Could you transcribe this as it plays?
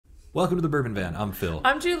Welcome to the Bourbon Van. I'm Phil.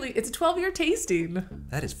 I'm Julie. It's a 12-year tasting.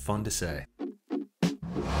 That is fun to say.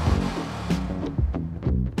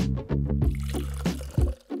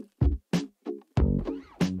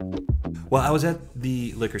 Well, I was at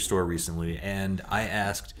the liquor store recently and I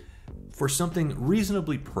asked for something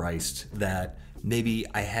reasonably priced that maybe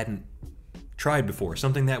I hadn't tried before,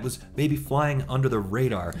 something that was maybe flying under the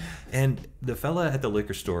radar. And the fella at the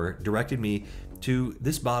liquor store directed me to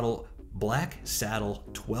this bottle, Black Saddle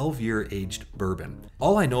 12-year aged bourbon.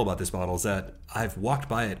 All I know about this bottle is that I've walked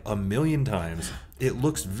by it a million times. It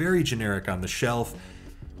looks very generic on the shelf,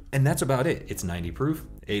 and that's about it. It's 90 proof,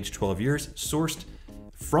 aged 12 years, sourced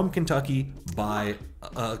from Kentucky by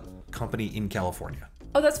a company in California.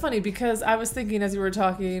 Oh, that's funny because I was thinking as you were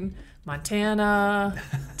talking, Montana,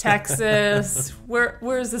 Texas. Where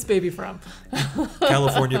is this baby from?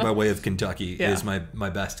 California by way of Kentucky is my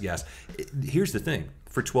best guess. Here's the thing.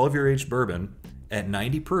 For 12-year aged bourbon at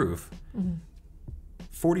 90 proof,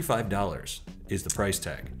 $45 is the price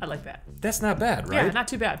tag. I like that. That's not bad, right? Yeah, not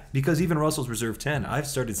too bad. Because even Russell's Reserve 10, I've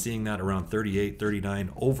started seeing that around $38, $39,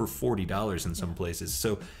 over $40 in some places.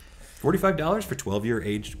 So $45 for 12-year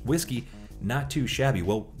aged whiskey, not too shabby.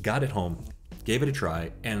 Well, got it home, gave it a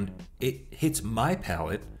try, and it hits my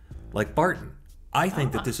palate like Barton. I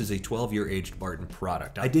think that this is a 12-year aged Barton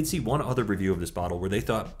product. I did see one other review of this bottle where they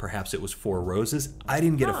thought perhaps it was Four Roses. I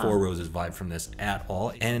didn't get a Four Roses vibe from this at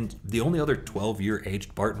all. And the only other 12-year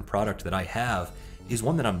aged Barton product that I have is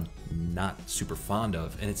one that I'm not super fond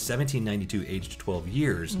of, and it's 1792 aged 12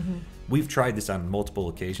 years. We've tried this on multiple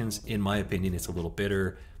occasions. In my opinion, it's a little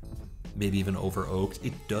bitter, maybe even over oaked.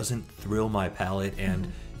 It doesn't thrill my palate,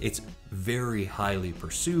 and it's very highly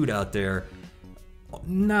pursued out there.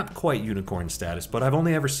 Not quite unicorn status, but I've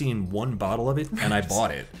only ever seen one bottle of it, and I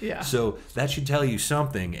bought it. Yeah. So that should tell you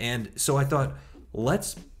something. And so I thought,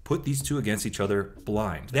 let's put these two against each other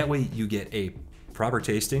blind. That way you get a proper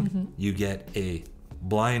tasting, you get a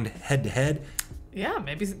blind head-to-head. Yeah,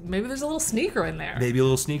 maybe there's a little sneaker in there. Maybe a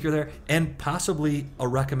little sneaker there, and possibly a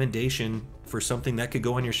recommendation for something that could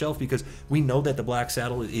go on your shelf, because we know that the Black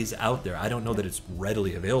Saddle is out there. I don't know that it's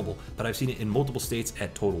readily available, but I've seen it in multiple states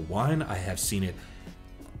at Total Wine. I have seen it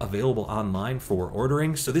available online for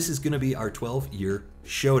ordering. So this is going to be our 12-year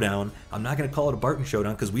showdown. I'm not going to call it a Barton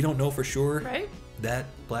showdown because we don't know for sure that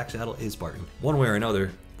Black Saddle is Barton. One way or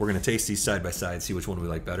another, we're going to taste these side by side, see which one we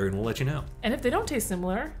like better, and we'll let you know. And if they don't taste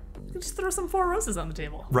similar, you can just throw some Four Roses on the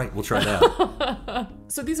table. Right, we'll try that.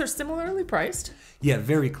 So these are similarly priced? Yeah,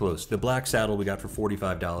 very close. The Black Saddle we got for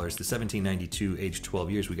 $45. The 1792 aged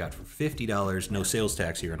 12 years we got for $50. No sales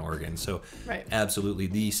tax here in Oregon. So absolutely.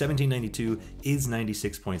 The 1792 is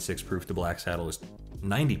 96.6 proof. The Black Saddle is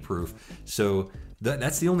 90 proof. So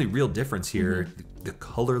that's the only real difference here. The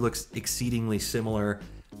color looks exceedingly similar.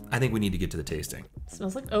 I think we need to get to the tasting.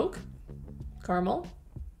 Smells like oak, caramel.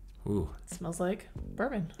 Ooh. Smells like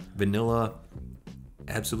bourbon. Vanilla.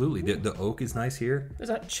 Absolutely. The oak is nice here. There's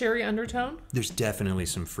that cherry undertone. There's definitely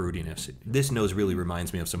some fruitiness. This nose really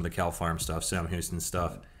reminds me of some of the Cal Farm stuff, Sam Houston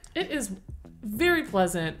stuff. It is very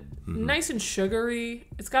pleasant, nice and sugary.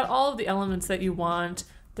 It's got all of the elements that you want.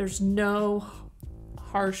 There's no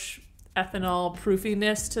harsh ethanol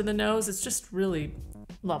proofiness to the nose. It's just really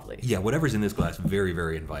lovely. Yeah, whatever's in this glass, very,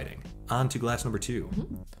 very inviting. On to glass number 2.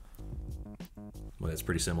 Well, that's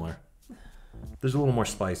pretty similar. There's a little more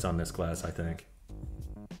spice on this glass, I think.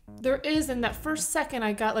 There is. In that first second,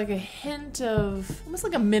 I got like a hint of almost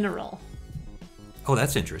like a mineral. Oh,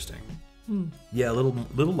 that's interesting. Yeah, a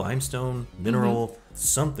little limestone, mineral,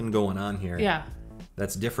 something going on here. Yeah.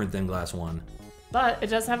 That's different than glass 1. But it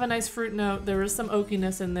does have a nice fruit note. There is some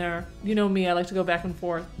oakiness in there. You know me, I like to go back and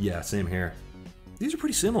forth. Yeah, same here. These are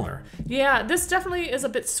pretty similar. Yeah, this definitely is a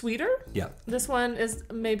bit sweeter. Yeah. This one is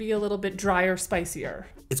maybe a little bit drier, spicier.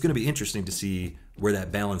 It's going to be interesting to see where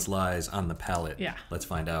that balance lies on the palate. Yeah. Let's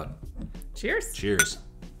find out. Cheers. Cheers.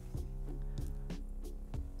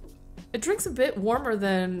 It drinks a bit warmer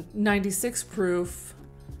than 96 proof,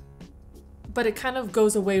 but it kind of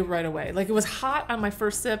goes away right away. Like, it was hot on my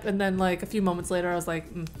first sip, and then like a few moments later, I was like,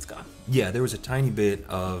 it's gone. Yeah, there was a tiny bit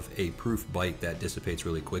of a proof bite that dissipates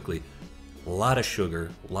really quickly. A lot of sugar,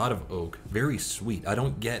 a lot of oak, very sweet. I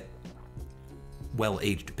don't get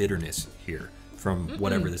well-aged bitterness here from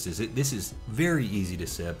whatever this is. This is very easy to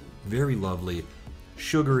sip, very lovely,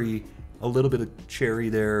 sugary, a little bit of cherry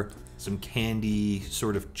there, some candy,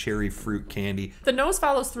 sort of cherry fruit candy. The nose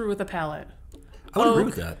follows through with the palate. I would agree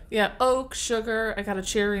with that. Yeah, oak, sugar. I got a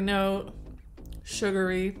cherry note,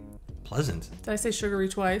 sugary. Pleasant. Did I say sugary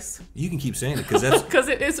twice? You can keep saying it because that's because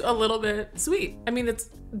it is a little bit sweet. I mean, it's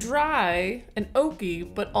dry and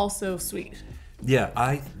oaky, but also sweet.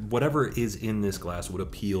 Yeah, whatever is in this glass would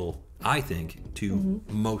appeal, I think, to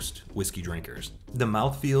most whiskey drinkers. The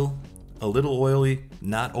mouthfeel, a little oily,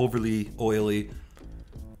 not overly oily.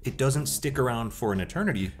 It doesn't stick around for an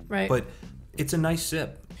eternity, right? But it's a nice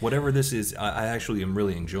sip. Whatever this is, I actually am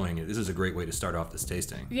really enjoying it. This is a great way to start off this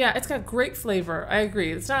tasting. Yeah, it's got great flavor. I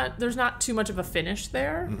agree. There's not too much of a finish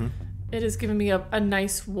there. Mm-hmm. It is giving me a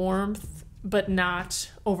nice warmth, but not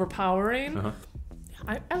overpowering. Uh-huh.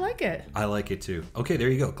 I like it. I like it too. Okay, there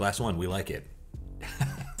you go. Glass 1, we like it.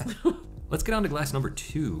 Let's get on to glass number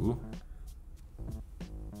 2.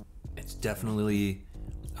 It's definitely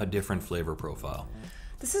a different flavor profile.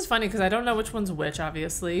 This is funny because I don't know which one's which,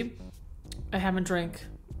 obviously. I haven't drank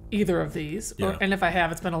either of these. Yeah. And if I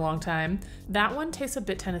have, it's been a long time. That one tastes a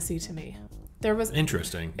bit Tennessee to me. There was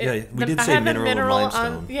interesting. We did say mineral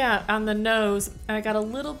limestone. On the nose, and I got a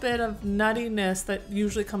little bit of nuttiness that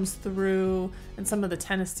usually comes through in some of the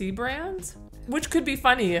Tennessee brands, which could be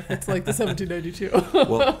funny if it's like the 1792.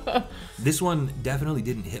 Well, this one definitely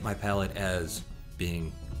didn't hit my palate as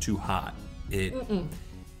being too hot. It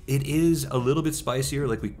is a little bit spicier,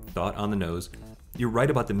 like we thought on the nose. You're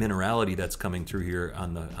right about the minerality that's coming through here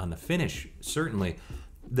on the finish. Certainly,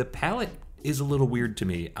 the palate is a little weird to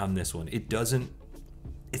me on this one.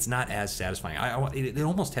 It's not as satisfying. It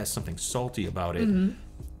almost has something salty about it. Mm-hmm.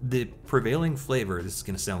 The prevailing flavor, this is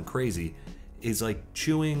going to sound crazy, is like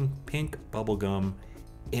chewing pink bubble gum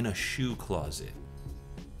in a shoe closet.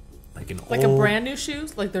 Like a brand new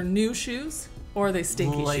shoes? Like they're new shoes? Or are they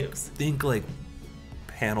stinky shoes? Think like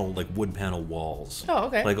wood panel walls. Oh,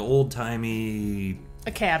 okay. Like old timey.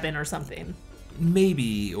 A cabin or something.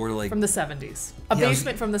 Maybe, or like... From the 70s. A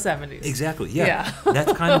basement from the 70s. Exactly, yeah.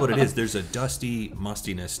 That's kind of what it is. There's a dusty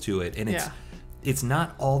mustiness to it, and it's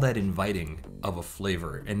not all that inviting of a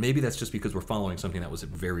flavor. And maybe that's just because we're following something that was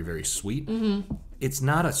very, very sweet. Mm-hmm. It's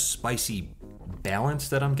not a spicy balance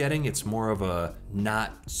that I'm getting. It's more of a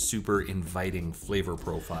not super inviting flavor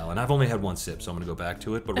profile. And I've only had one sip, so I'm going to go back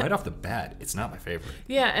to it. But right off the bat, it's not my favorite.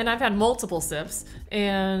 Yeah, and I've had multiple sips,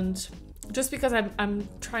 and... just because I'm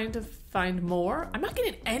trying to find more, I'm not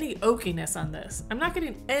getting any oakiness on this. I'm not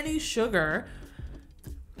getting any sugar.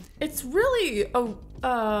 It's really, I don't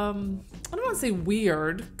want to say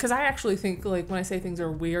weird, because I actually think like when I say things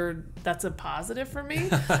are weird, that's a positive for me.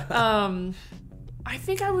 I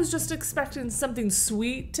think I was just expecting something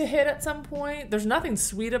sweet to hit at some point. There's nothing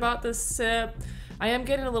sweet about this sip. I am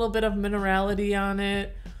getting a little bit of minerality on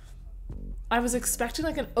it. I was expecting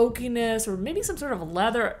like an oakiness or maybe some sort of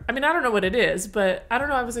leather. I mean, I don't know what it is, but I don't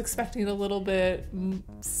know. I was expecting a little bit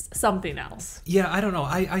something else. Yeah, I don't know.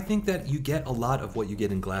 I think that you get a lot of what you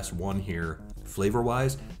get in glass 1 here,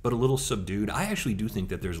 flavor-wise, but a little subdued. I actually do think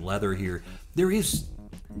that there's leather here. There is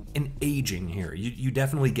an aging here. You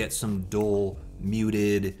definitely get some dull,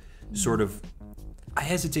 muted, sort of... I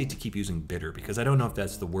hesitate to keep using bitter because I don't know if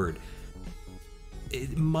that's the word.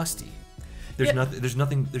 Musty. There's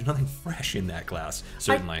nothing fresh in that glass,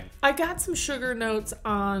 certainly. I got some sugar notes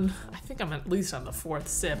on, I think I'm at least on the 4th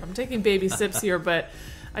sip. I'm taking baby sips here, but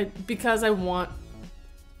I don't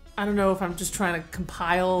know if I'm just trying to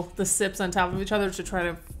compile the sips on top of each other to try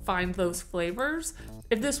to find those flavors.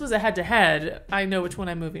 If this was a head-to-head, I know which one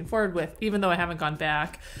I'm moving forward with, even though I haven't gone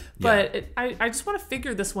back. But I just want to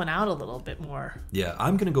figure this one out a little bit more. Yeah,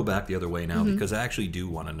 I'm going to go back the other way now because I actually do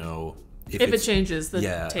want to know if it changes the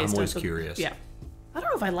taste. I'm always curious. Yeah. I don't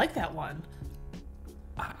know if I like that one.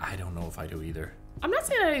 I don't know if I do either. I'm not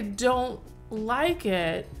saying I don't like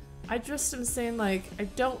it. I just am saying, like, I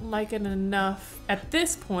don't like it enough at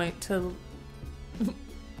this point to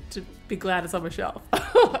be glad it's on my shelf.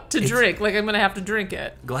 Drink. Like, I'm going to have to drink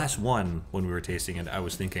it. Glass 1, when we were tasting it, I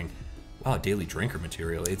was thinking, wow, daily drinker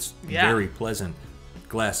material. It's very pleasant.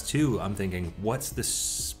 Glass 2, I'm thinking, what's the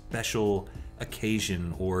special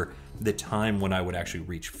occasion or the time when I would actually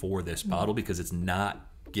reach for this bottle, because it's not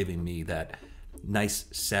giving me that nice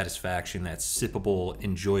satisfaction, that sippable,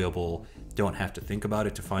 enjoyable, don't have to think about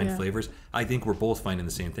it to find flavors. I think we're both finding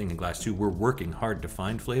the same thing in glass 2. We're working hard to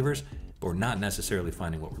find flavors, but we're not necessarily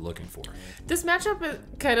finding what we're looking for. This matchup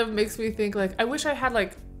kind of makes me think, like, I wish I had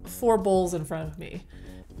like 4 bowls in front of me.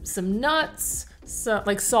 Some nuts,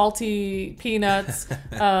 like salty peanuts,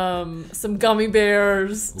 some gummy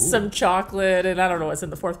bears, some chocolate, and I don't know what's in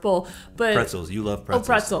the 4th bowl. But pretzels, you love pretzels. Oh,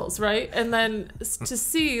 pretzels, right? And then to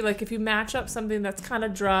see, like, if you match up something that's kind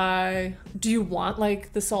of dry, do you want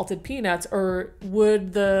like the salted peanuts, or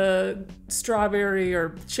would the strawberry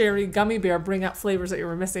or cherry gummy bear bring out flavors that you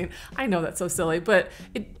were missing? I know that's so silly, but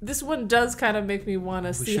this one does kind of make me want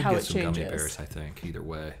to see how it changes. We should get some gummy bears, I think, either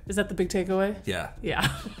way. Is that the big takeaway? Yeah.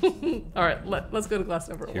 Yeah. All right, let's go to glass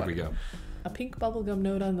number 1. Here we go. a pink bubblegum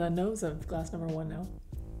note on the nose of glass number 1 now.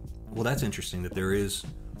 Well, that's interesting that there is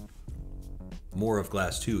more of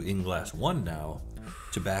glass 2 in glass 1 now.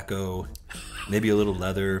 Tobacco, maybe a little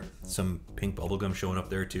leather, some pink bubblegum showing up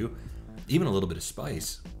there too. Even a little bit of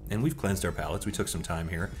spice. And we've cleansed our palates. We took some time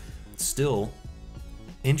here. Still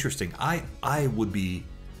interesting. I would be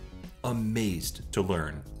amazed to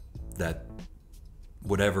learn that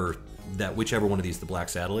whichever one of these the Black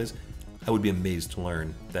Saddle is, I would be amazed to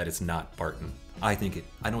learn that it's not Barton. I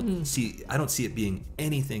don't see it being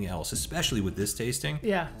anything else, especially with this tasting.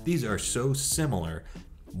 Yeah. These are so similar.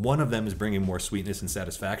 One of them is bringing more sweetness and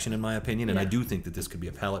satisfaction, in my opinion, and I do think that this could be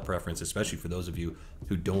a palate preference, especially for those of you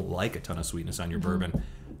who don't like a ton of sweetness on your bourbon.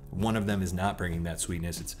 One of them is not bringing that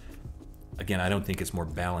sweetness. It's, again, I don't think it's more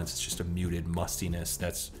balanced. It's just a muted mustiness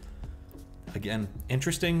that's, again,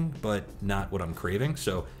 interesting, but not what I'm craving.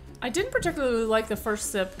 So I didn't particularly like the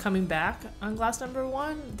first sip coming back on glass number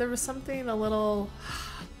 1. There was something a little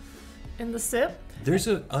in the sip. There's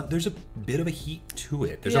a bit of a heat to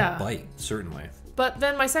it. There's a bite, certainly. But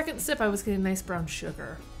then my second sip, I was getting nice brown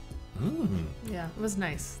sugar. Mm. Yeah, it was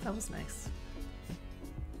nice. That was nice.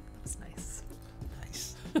 That was nice.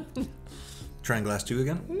 Nice. Trying glass 2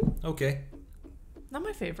 again? Mm-hmm. Okay. Not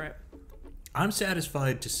my favorite. I'm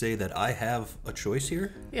satisfied to say that I have a choice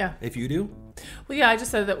here. Yeah. If you do. Well, yeah, I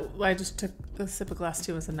just said that I just took a sip of glass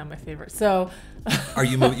 2 and said not my favorite. So.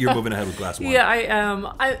 You're moving ahead with glass 1? Yeah, I am.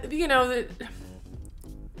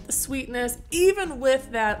 The sweetness, even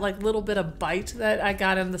with that like little bit of bite that I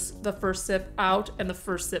got in the first sip out and the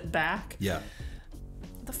first sip back. Yeah.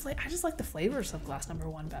 I just like the flavors of glass number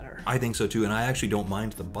 1 better. I think so too, and I actually don't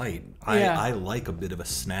mind the bite. I like a bit of a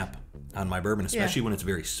snap on my bourbon, especially when it's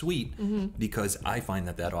very sweet, because I find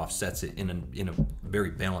that offsets it in a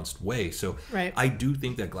very balanced way. So I do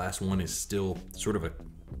think that glass 1 is still sort of a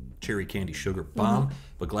cherry candy sugar bomb,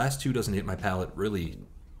 but glass 2 doesn't hit my palate really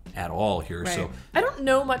at all here. Right. So I don't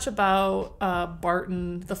know much about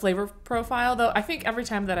Barton, the flavor profile, though. I think every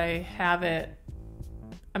time that I have it,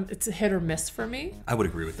 it's a hit or miss for me. I would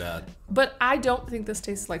agree with that. But I don't think this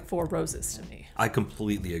tastes like Four Roses to me. I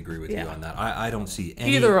completely agree with you on that. I don't see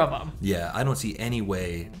any... Either of them. Yeah, I don't see any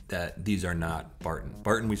way that these are not Barton.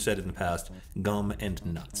 Barton, we've said in the past, gum and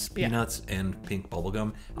nuts. Peanuts and pink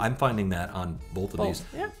bubblegum. I'm finding that on both of these.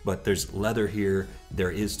 Yeah. But there's leather here.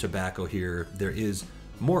 There is tobacco here. There is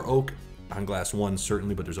more oak on glass 1,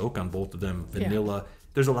 certainly, but there's oak on both of them. Vanilla. Yeah.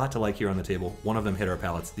 There's a lot to like here on the table. One of them hit our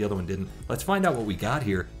palates. The other one didn't. Let's find out what we got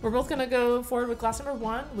here. We're both going to go forward with glass number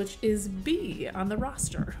 1, which is B on the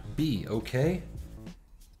roster. B, okay.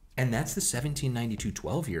 And that's the 1792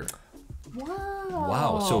 12 year. Wow.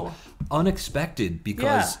 Wow. So unexpected,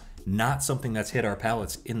 because not something that's hit our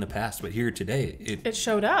palates in the past, but here today. It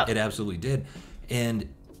showed up. It absolutely did.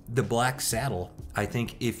 And the Black Saddle, I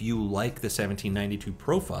think if you like the 1792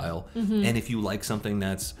 profile, and if you like something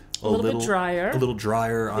that's a little bit drier. A little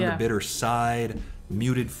drier on the bitter side,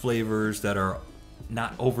 muted flavors that are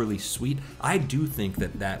not overly sweet. I do think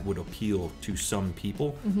that would appeal to some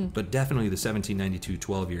people, but definitely the 1792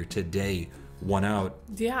 12 year today won out.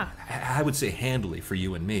 Yeah. I would say handily for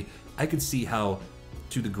you and me. I could see how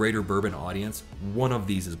to the greater bourbon audience, one of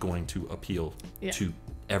these is going to appeal to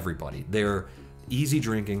everybody. They're easy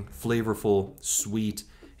drinking, flavorful, sweet.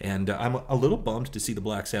 And I'm a little bummed to see the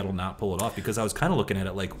Black Saddle not pull it off, because I was kind of looking at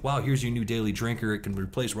it like, wow, here's your new daily drinker. It can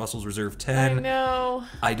replace Russell's Reserve 10. I know.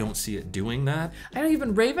 I don't see it doing that. I know you've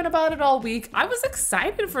been raving about it all week. I was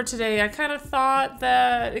excited for today. I kind of thought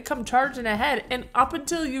that it come charging ahead. And up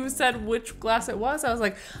until you said which glass it was, I was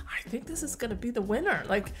like, I think this is going to be the winner.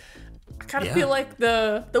 Like, I kind of feel like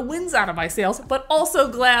the wind's out of my sails, but also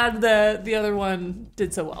glad that the other one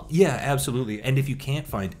did so well. Yeah, absolutely. And if you can't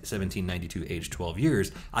find 1792 aged 12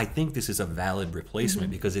 years, I think this is a valid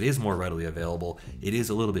replacement because it is more readily available. It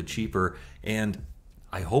is a little bit cheaper, and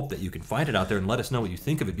I hope that you can find it out there and let us know what you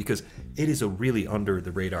think of it, because it is a really under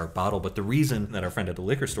the radar bottle. But the reason that our friend at the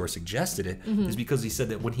liquor store suggested it is because he said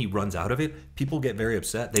that when he runs out of it, people get very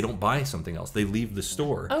upset. They don't buy something else. They leave the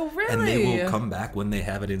store. Oh, really? And they will come back when they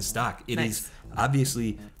have it in stock. It is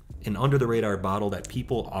obviously an under the radar bottle that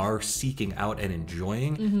people are seeking out and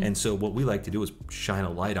enjoying. And so what we like to do is shine a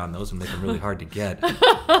light on those and make them really hard to get.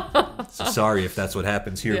 So sorry if that's what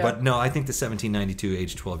happens here. But no, I think the 1792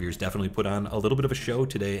 aged 12 years definitely put on a little bit of a show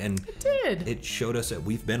today. And it did. It showed us that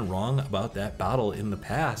we've been wrong about that bottle in the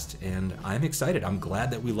past. And I'm excited. I'm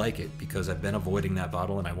glad that we like it, because I've been avoiding that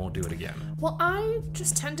bottle and I won't do it again. Well, I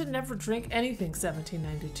just tend to never drink anything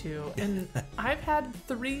 1792. And I've had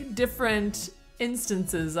 3 different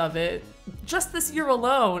instances of it just this year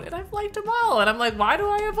alone, and I've liked them all, and I'm like, why do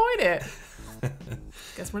I avoid it?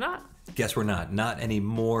 Guess we're not. Not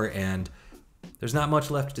anymore. And there's not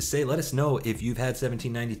much left to say. Let us know if you've had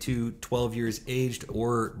 1792 12 years aged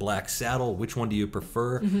or Black Saddle. Which one do you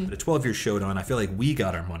prefer? But a 12-year showdown, I feel like we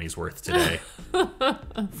got our money's worth today.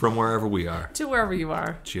 From wherever we are. To wherever you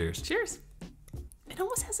are. Cheers. Cheers. It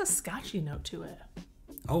almost has a scotchy note to it.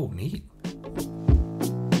 Oh, neat.